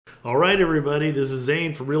All right, everybody, this is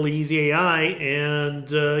Zane from Really Easy AI,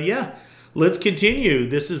 and yeah, let's continue.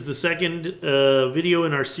 This is the second video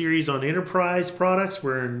in our series on enterprise products.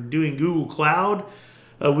 We're doing Google Cloud.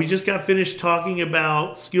 We just got finished talking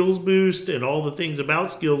about Skills Boost and all the things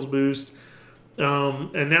about Skills Boost,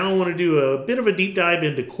 and now I want to do a bit of a deep dive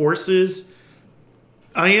into courses.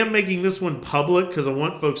 I am making this one public because I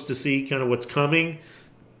want folks to see kind of what's coming.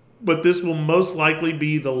 But this will most likely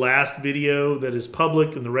be the last video that is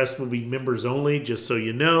public, and the rest will be members only, just so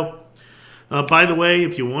you know. By the way,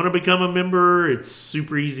 if you want to become a member, it's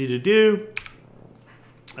super easy to do.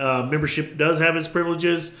 Membership does have its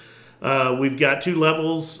privileges. We've got 2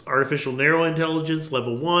 levels. Artificial Narrow Intelligence,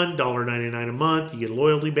 level 1, $1.99 a month. You get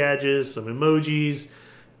loyalty badges, some emojis,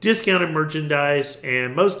 discounted merchandise,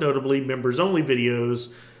 and most notably, members-only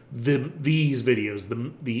videos. These videos,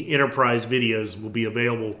 the enterprise videos, will be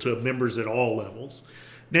available to members at all levels.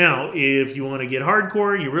 Now, if you want to get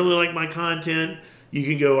hardcore, you really like my content, you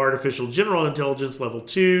can go Artificial General Intelligence level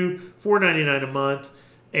 2, $4.99 a month,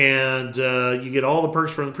 and you get all the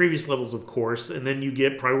perks from the previous levels, of course, and then you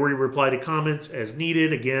get priority reply to comments as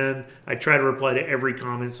needed. Again, I try to reply to every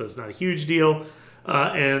comment, so it's not a huge deal.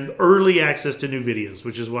 And early access to new videos,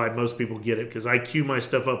 which is why most people get it, because I queue my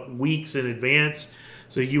stuff up weeks in advance.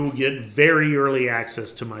 So you will get very early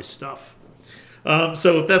access to my stuff.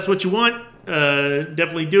 So if that's what you want,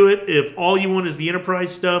 definitely do it. If all you want is the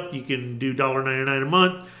enterprise stuff, you can do $1.99 a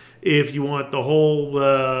month. If you want the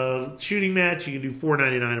whole shooting match, you can do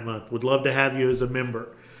 $4.99 a month. Would love to have you as a member.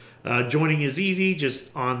 Joining is easy. Just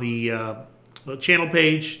on the channel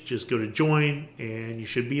page, just go to join, and you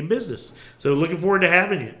should be in business. So looking forward to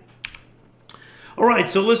having you. All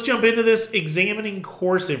right, so let's jump into this examining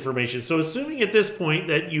course information. So assuming at this point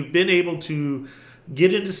that you've been able to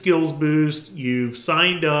get into Skills Boost, you've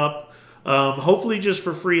signed up, hopefully just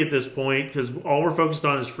for free at this point, because all we're focused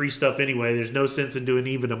on is free stuff anyway. There's no sense in doing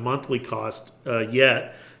even a monthly cost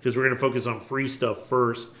yet, because we're going to focus on free stuff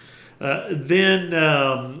first. Then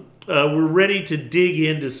we're ready to dig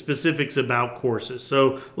into specifics about courses.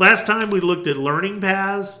 So last time we looked at learning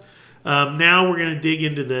paths. Now we're going to dig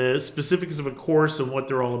into the specifics of a course and what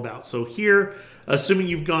they're all about. So here, assuming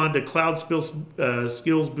you've gone to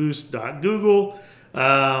cloudskillsboost.google,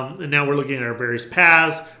 and now we're looking at our various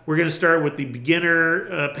paths. We're going to start with the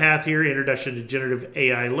beginner path here, Introduction to Generative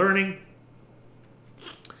AI Learning.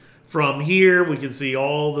 From here, we can see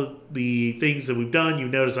all the things that we've done. You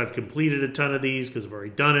notice I've completed a ton of these because I've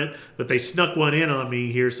already done it, but they snuck one in on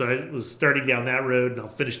me here, so I was starting down that road, and I'll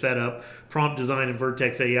finish that up. Prompt Design and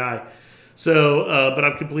Vertex AI. So, but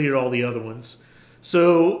I've completed all the other ones.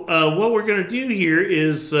 So what we're going to do here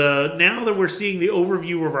is now that we're seeing the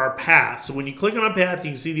overview of our path. So when you click on a path,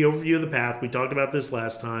 you can see the overview of the path. We talked about this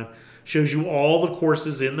last time. Shows you all the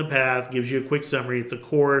courses in the path, gives you a quick summary. It's a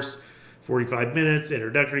course. 45 minutes,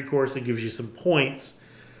 introductory course that gives you some points.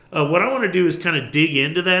 What I want to do is kind of dig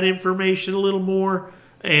into that information a little more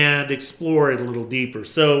and explore it a little deeper.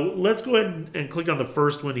 So let's go ahead and click on the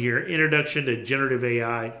first one here, Introduction to Generative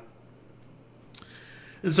AI.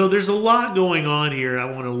 And so there's a lot going on here I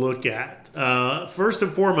want to look at. First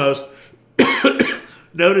and foremost,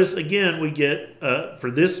 notice again we get,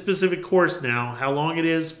 for this specific course now, how long it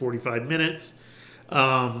is, 45 minutes.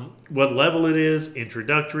 What level it is,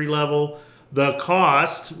 introductory level, the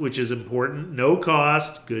cost, which is important, no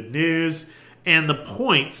cost, good news, and the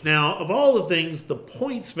points. Now, of all the things, the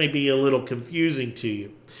points may be a little confusing to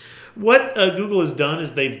you. What Google has done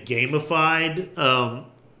is they've gamified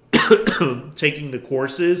taking the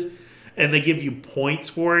courses, and they give you points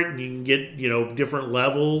for it, and you can get, different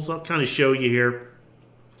levels. I'll kind of show you here.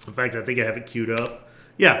 In fact, I think I have it queued up.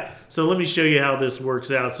 Yeah, so let me show you how this works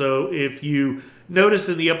out. So if you notice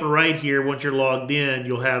in the upper right here, once you're logged in,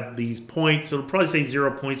 you'll have these points. It'll probably say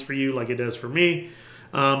 0 points for you like it does for me.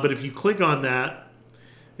 But if you click on that,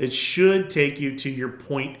 it should take you to your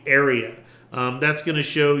point area. That's going to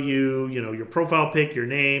show you, your profile pic, your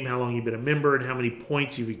name, how long you've been a member, and how many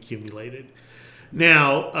points you've accumulated.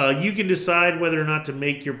 Now, you can decide whether or not to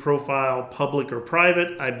make your profile public or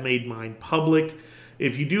private. I've made mine public.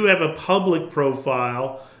 If you do have a public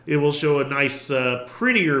profile, it will show a nice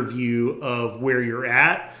prettier view of where you're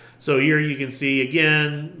at. So here you can see,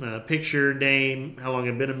 again, picture, name, how long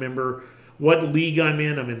I've been a member, what league I'm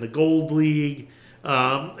in. I'm in the gold league.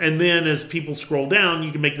 And then as people scroll down,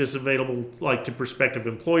 you can make this available like to prospective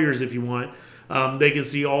employers if you want. They can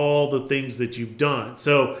see all the things that you've done.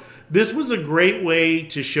 So this was a great way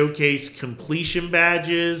to showcase completion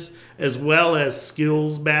badges as well as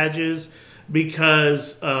skills badges,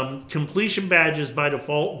 because completion badges by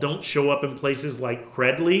default don't show up in places like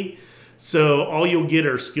Credly. So all you'll get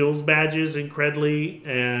are skills badges in Credly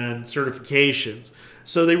and certifications.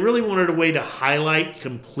 So they really wanted a way to highlight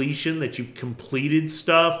completion, that you've completed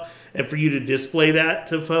stuff, and for you to display that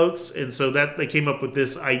to folks. And so that they came up with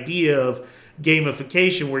this idea of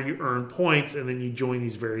gamification where you earn points and then you join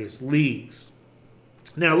these various leagues.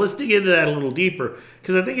 Now let's dig into that a little deeper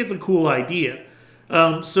because I think it's a cool idea.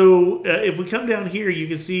 If we come down here, you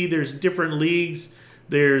can see there's different leagues.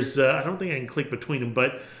 There's, I don't think I can click between them,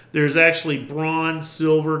 but there's actually bronze,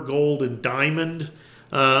 silver, gold, and diamond.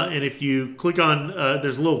 And if you click on,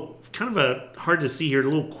 there's a little, kind of a, hard to see here, a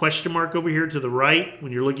little question mark over here to the right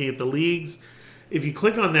when you're looking at the leagues. If you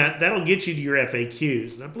click on that, that'll get you to your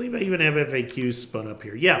FAQs. And I believe I even have FAQs spun up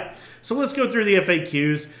here. Yeah, so let's go through the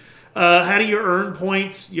FAQs. How do you earn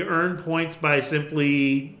points? You earn points by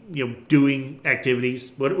simply, doing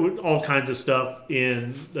activities, all kinds of stuff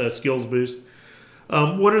in the Skills Boost.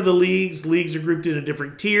 What are the leagues? Leagues are grouped into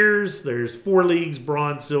different tiers. There's 4 leagues: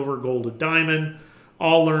 bronze, silver, gold, and diamond.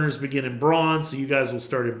 All learners begin in bronze, so you guys will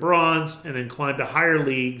start in bronze and then climb to higher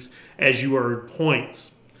leagues as you earn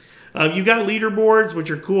points. You've got leaderboards, which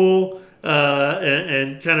are cool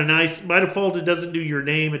and kind of nice. By default, it doesn't do your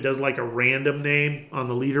name. It does like a random name on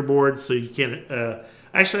the leaderboard, so you can't...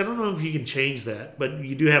 actually, I don't know if you can change that, but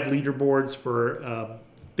you do have leaderboards for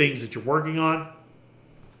things that you're working on.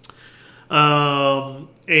 After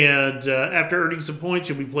earning some points,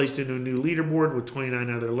 you'll be placed into a new leaderboard with 29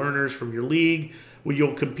 other learners from your league, where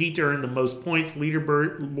you'll compete to earn the most points.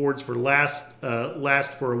 Leaderboards for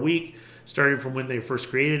last for a week, starting from when they were first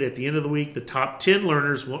created. At the end of the week, the top 10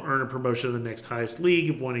 learners will earn a promotion to the next highest league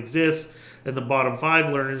if one exists, and the bottom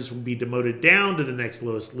 5 learners will be demoted down to the next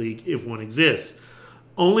lowest league if one exists.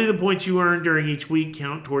 Only the points you earn during each week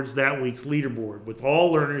count towards that week's leaderboard, with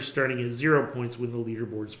all learners starting at 0 points when the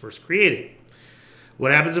leaderboard is first created.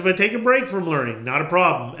 What happens if I take a break from learning? Not a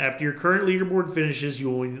problem. After your current leaderboard finishes, you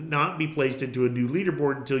will not be placed into a new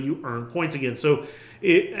leaderboard until you earn points again. So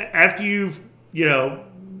after you've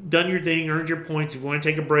done your thing, earned your points, if you want to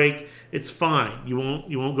take a break, it's fine. You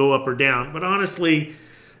won't go up or down. But honestly,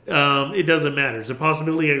 it doesn't matter. There's a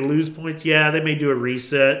possibility I lose points. Yeah, they may do a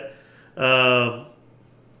reset. How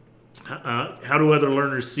do other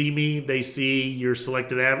learners see me? They see your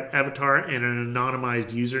selected avatar and an anonymized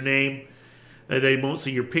username. They won't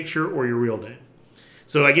see your picture or your real name.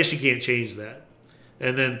 So I guess you can't change that.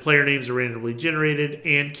 And then player names are randomly generated.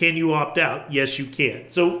 And can you opt out? Yes, you can.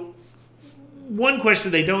 So one question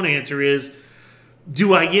they don't answer is,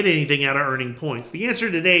 do I get anything out of earning points? The answer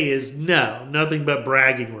today is no, nothing but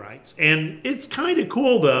bragging rights. And it's kind of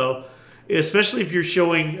cool, though, especially if you're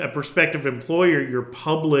showing a prospective employer your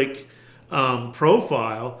public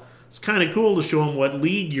profile. It's kind of cool to show them what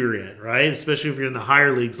league you're in, right? Especially if you're in the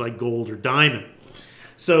higher leagues like gold or diamond.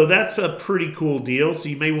 So that's a pretty cool deal. So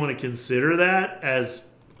you may want to consider that as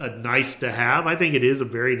a nice to have. I think it is a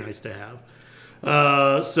very nice to have.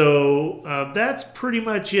 That's pretty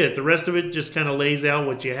much it. The rest of it just kind of lays out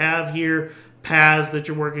what you have here. Paths that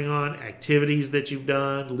you're working on, activities that you've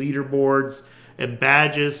done, leaderboards, and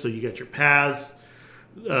badges. So you got your paths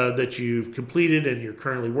that you've completed and you're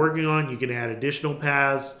currently working on. You can add additional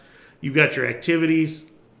paths. You've got your activities.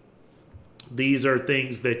 These are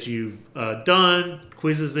things that you've done,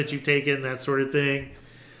 quizzes that you've taken, that sort of thing.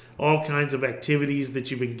 All kinds of activities that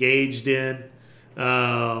you've engaged in,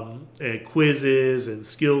 and quizzes and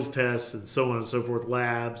skills tests and so on and so forth,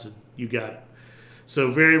 labs, and you got it. So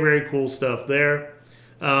very, very cool stuff there.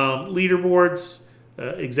 Leaderboards,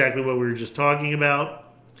 exactly what we were just talking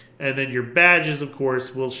about. And then your badges, of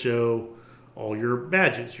course, will show all your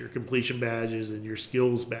badges, your completion badges and your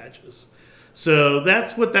skills badges. So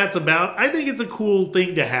that's what that's about. I think it's a cool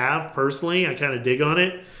thing to have, personally. I kind of dig on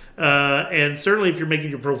it. And certainly if you're making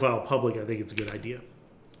your profile public, I think it's a good idea.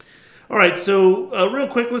 All right, so real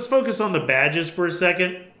quick, let's focus on the badges for a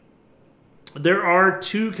second. There are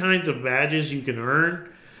 2 kinds of badges you can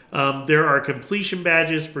earn. There are completion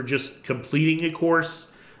badges for just completing a course.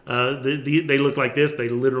 They look like this. They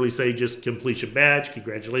literally say just completion badge.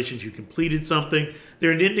 Congratulations, you completed something.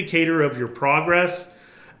 They're an indicator of your progress.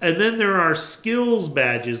 And then there are skills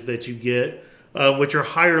badges that you get, which are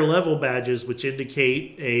higher level badges, which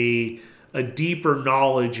indicate a deeper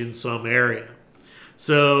knowledge in some area.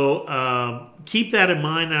 So keep that in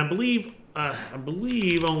mind. I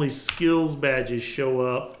believe only skills badges show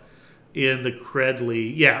up in the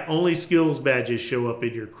Credly. Yeah, only skills badges show up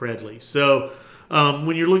in your Credly. So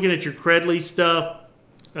when you're looking at your Credly stuff,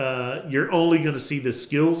 you're only going to see the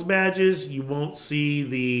skills badges. You won't see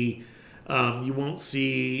the and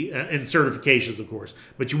certifications, of course,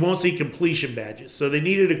 but you won't see completion badges. So they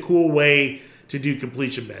needed a cool way to do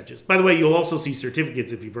completion badges. By the way, you'll also see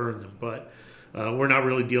certificates if you've earned them, but we're not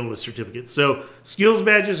really dealing with certificates. So skills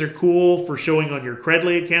badges are cool for showing on your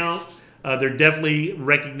Credly account. They're definitely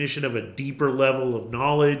recognition of a deeper level of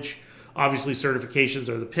knowledge. Obviously, certifications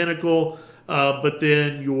are the pinnacle, but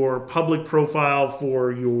then your public profile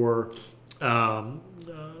for your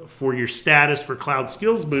status for Cloud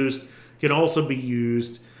Skills Boost can also be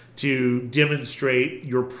used to demonstrate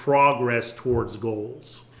your progress towards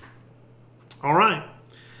goals. All right.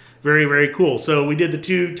 Very, very cool. So we did the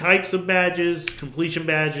two types of badges, completion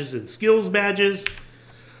badges and skills badges.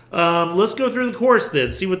 Let's go through the course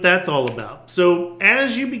then, see what that's all about. So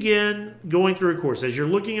as you begin going through a course, as you're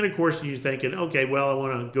looking at a course and you're thinking, okay, well, I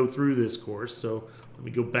want to go through this course. So let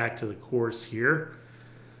me go back to the course here.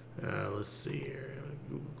 Let's see here.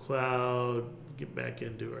 Google Cloud, get back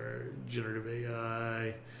into our generative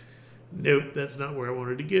AI. Nope, that's not where I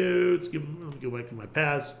wanted to go. Let me go back to my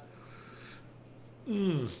past.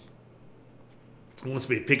 It wants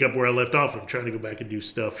me to pick up where I left off. I'm trying to go back and do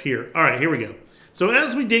stuff here. All right, here we go. So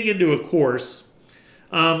as we dig into a course,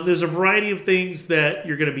 there's a variety of things that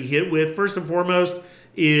you're going to be hit with. First and foremost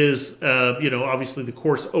is, obviously the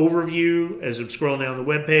course overview. As I'm scrolling down the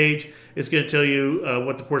web page, it's going to tell you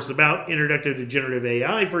what the course is about. Introductory to Generative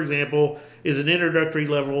AI, for example, is an introductory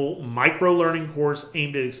level micro-learning course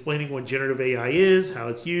aimed at explaining what generative AI is, how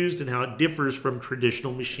it's used, and how it differs from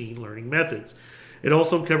traditional machine learning methods. It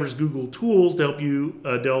also covers Google tools to help you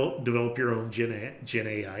develop your own Gen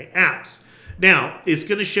AI apps. Now, it's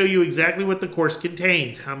going to show you exactly what the course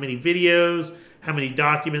contains, how many videos, how many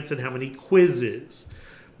documents, and how many quizzes.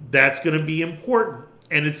 That's going to be important.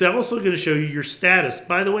 And it's also going to show you your status.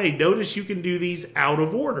 By the way, notice you can do these out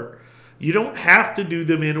of order. You don't have to do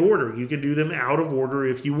them in order. You can do them out of order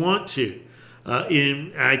if you want to.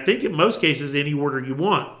 I think in most cases, any order you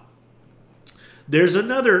want. There's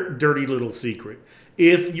another dirty little secret.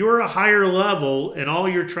 If you're a higher level and all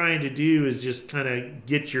you're trying to do is just kind of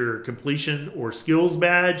get your completion or skills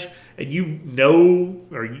badge, and you know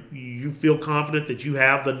or you feel confident that you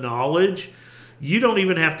have the knowledge, you don't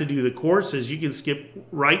even have to do the courses. You can skip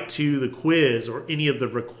right to the quiz or any of the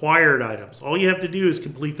required items. All you have to do is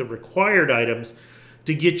complete the required items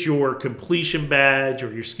to get your completion badge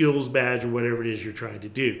or your skills badge or whatever it is you're trying to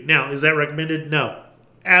do. Now, is that recommended? No,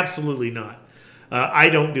 absolutely not. I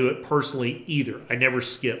don't do it personally either. I never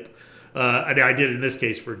skip. I did in this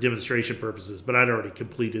case for demonstration purposes, but I'd already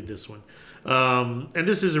completed this one. And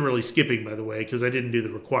this isn't really skipping, by the way, because I didn't do the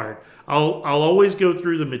required. I'll always go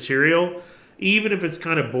through the material, even if it's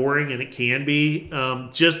kind of boring, and it can be,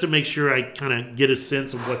 just to make sure I kind of get a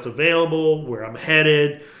sense of what's available, where I'm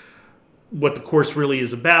headed, what the course really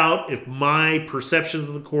is about, if my perceptions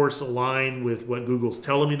of the course align with what Google's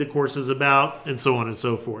telling me the course is about, and so on and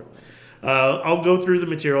so forth. I'll go through the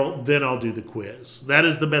material, then I'll do the quiz. That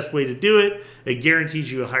is the best way to do it. It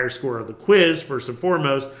guarantees you a higher score on the quiz, first and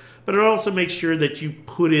foremost, but it also makes sure that you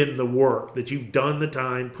put in the work, that you've done the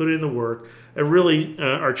time, put in the work, and really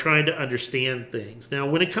are trying to understand things. Now,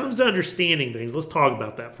 when it comes to understanding things, let's talk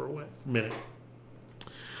about that for a minute.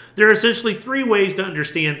 There are essentially three ways to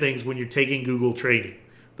understand things when you're taking Google training: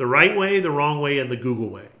 the right way, the wrong way, and the Google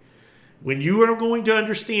way. When you are going to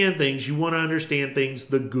understand things, you want to understand things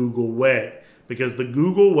the Google way, because the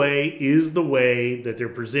Google way is the way that they're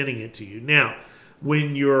presenting it to you. Now,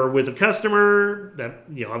 when you're with a customer, that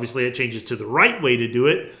obviously it changes to the right way to do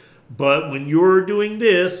it. But when you're doing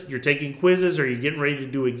this, you're taking quizzes or you're getting ready to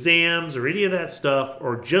do exams or any of that stuff,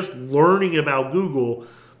 or just learning about Google,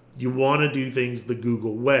 you want to do things the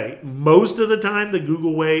Google way. Most of the time, the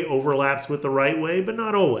Google way overlaps with the right way, but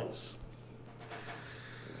not always.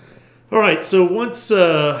 All right, so we'll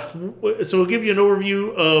give you an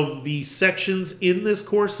overview of the sections in this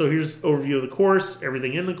course. So here's an overview of the course,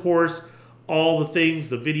 everything in the course, all the things,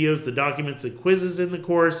 the videos, the documents, and quizzes in the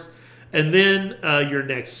course. And then your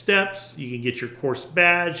next steps, you can get your course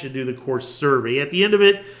badge and do the course survey. At the end of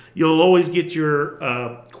it, you'll always get your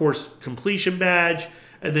course completion badge,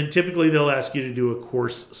 and then typically they'll ask you to do a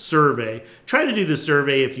course survey. Try to do the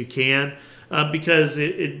survey if you can. Because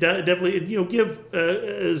it definitely, give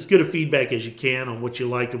as good a feedback as you can on what you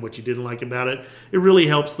liked and what you didn't like about it. It really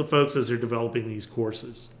helps the folks as they're developing these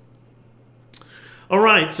courses. All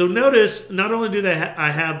right, so notice, not only do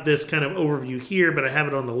I have this kind of overview here, but I have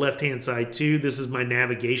it on the left-hand side too. This is my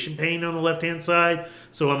navigation pane on the left-hand side.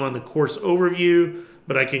 So I'm on the course overview,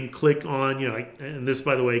 but I can click on, and this,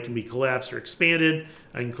 by the way, can be collapsed or expanded.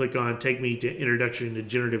 I can click on Take Me to Introduction to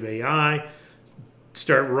Generative AI.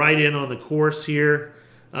 Start right in on the course here,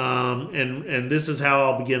 and this is how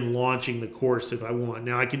I'll begin launching the course if I want.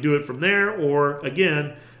 Now I could do it from there, or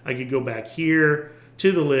again I could go back here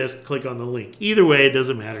to the list, click on the link. Either way, it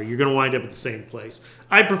doesn't matter. You're going to wind up at the same place.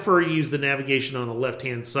 I prefer to use the navigation on the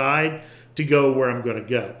left-hand side to go where I'm going to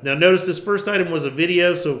go. Now, notice this first item was a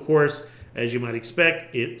video, so of course, as you might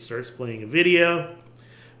expect, it starts playing a video,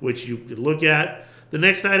 which you could look at. The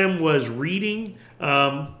next item was reading.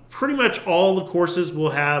 Pretty much all the courses will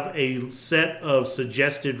have a set of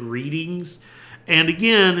suggested readings. And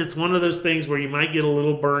again, it's one of those things where you might get a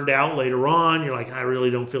little burned out later on. You're like, I really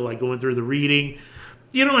don't feel like going through the reading.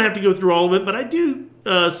 You don't have to go through all of it, but I do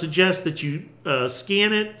suggest that you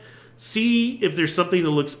scan it, see if there's something that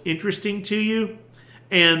looks interesting to you,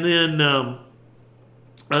 and then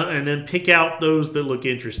pick out those that look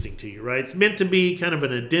interesting to you, right? It's meant to be kind of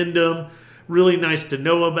an addendum, really nice to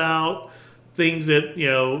know about, things that, you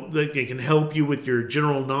know, that can help you with your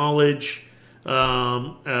general knowledge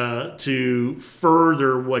to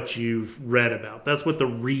further what you've read about. That's what the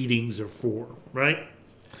readings are for, right?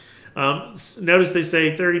 Notice they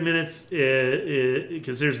say 30 minutes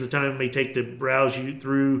because there's the time it may take to browse you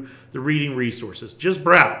through the reading resources. Just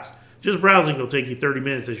browse. Just browsing will take you 30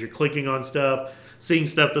 minutes as you're clicking on stuff, seeing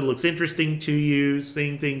stuff that looks interesting to you,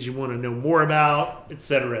 seeing things you want to know more about,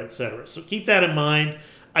 etc., etc. So keep that in mind.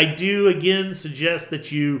 I do, again, suggest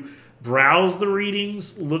that you browse the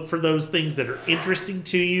readings, look for those things that are interesting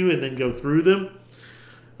to you, and then go through them,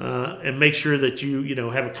 and make sure that you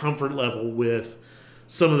have a comfort level with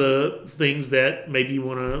some of the things that maybe you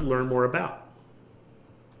want to learn more about.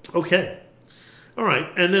 Okay. All right.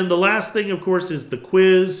 And then the last thing, of course, is the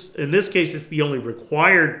quiz. In this case, it's the only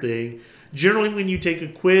required thing. Generally, when you take a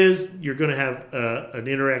quiz, you're going to have an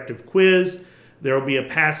interactive quiz. There will be a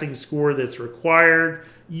passing score that's required.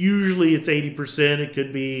 Usually it's 80%. It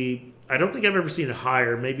could be, I don't think I've ever seen it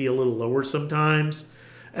higher, maybe a little lower sometimes.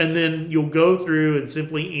 And then you'll go through and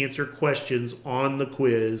simply answer questions on the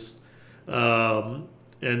quiz.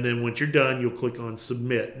 And then once you're done, you'll click on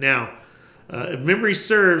submit. Now, if memory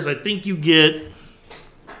serves, I think you get,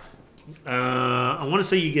 I want to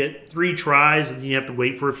say you get 3 tries and then you have to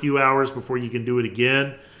wait for a few hours before you can do it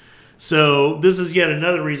again. So this is yet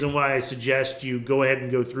another reason why I suggest you go ahead and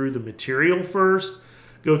go through the material first.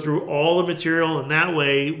 Go through all the material, and that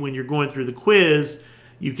way, when you're going through the quiz,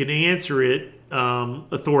 you can answer it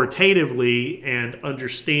authoritatively and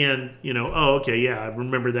understand, oh, okay, yeah, I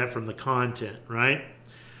remember that from the content, right?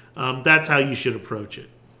 That's how you should approach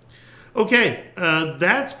it. Okay,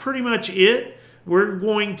 that's pretty much it. We're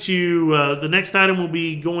going to, the next item will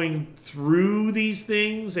be going through these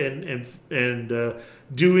things and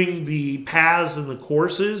doing the paths and the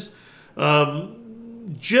courses.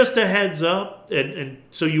 Just a heads up, and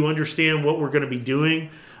so you understand what we're going to be doing.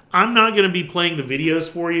 I'm not going to be playing the videos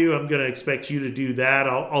for you. I'm going to expect you to do that.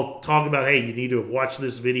 I'll talk about, hey, you need to have watched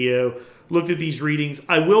this video, looked at these readings.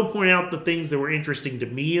 I will point out the things that were interesting to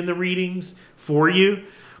me in the readings for you.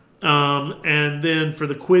 And then for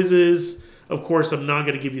the quizzes, of course, I'm not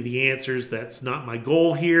going to give you the answers. That's not my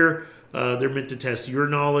goal here. They're meant to test your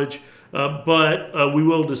knowledge. But we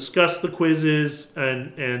will discuss the quizzes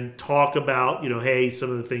and talk about, hey,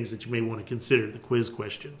 some of the things that you may want to consider, the quiz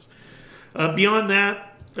questions. Beyond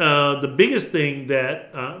that, the biggest thing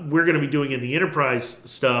that we're going to be doing in the enterprise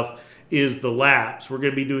stuff is the labs. We're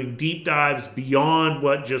going to be doing deep dives beyond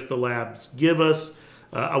what just the labs give us.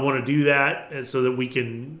 I want to do that so that we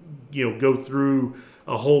can, go through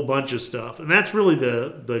a whole bunch of stuff. And that's really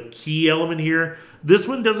the key element here. This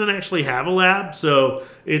one doesn't actually have a lab, so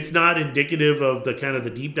it's not indicative of the kind of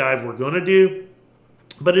the deep dive we're going to do,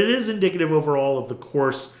 but it is indicative overall of the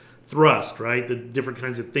course thrust, right? The different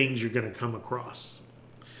kinds of things you're going to come across.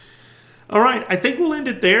 All right, I think we'll end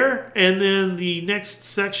it there, and then the next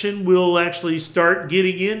section we'll actually start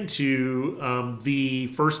getting into the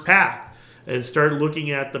first path and start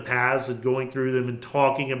looking at the paths and going through them and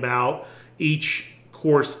talking about each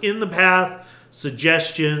course in the path,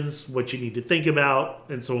 suggestions, what you need to think about,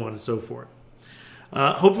 and so on and so forth.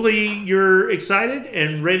 Hopefully you're excited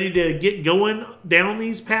and ready to get going down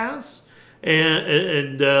these paths,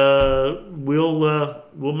 and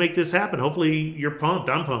we'll make this happen. Hopefully you're pumped.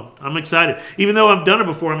 I'm pumped. I'm excited. Even though I've done it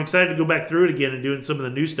before, I'm excited to go back through it again and doing some of the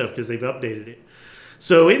new stuff because they've updated it.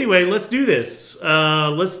 So anyway, let's do this.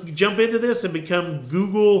 Let's jump into this and become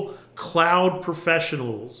Google Cloud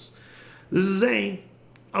professionals. This is Zane.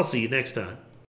 I'll see you next time.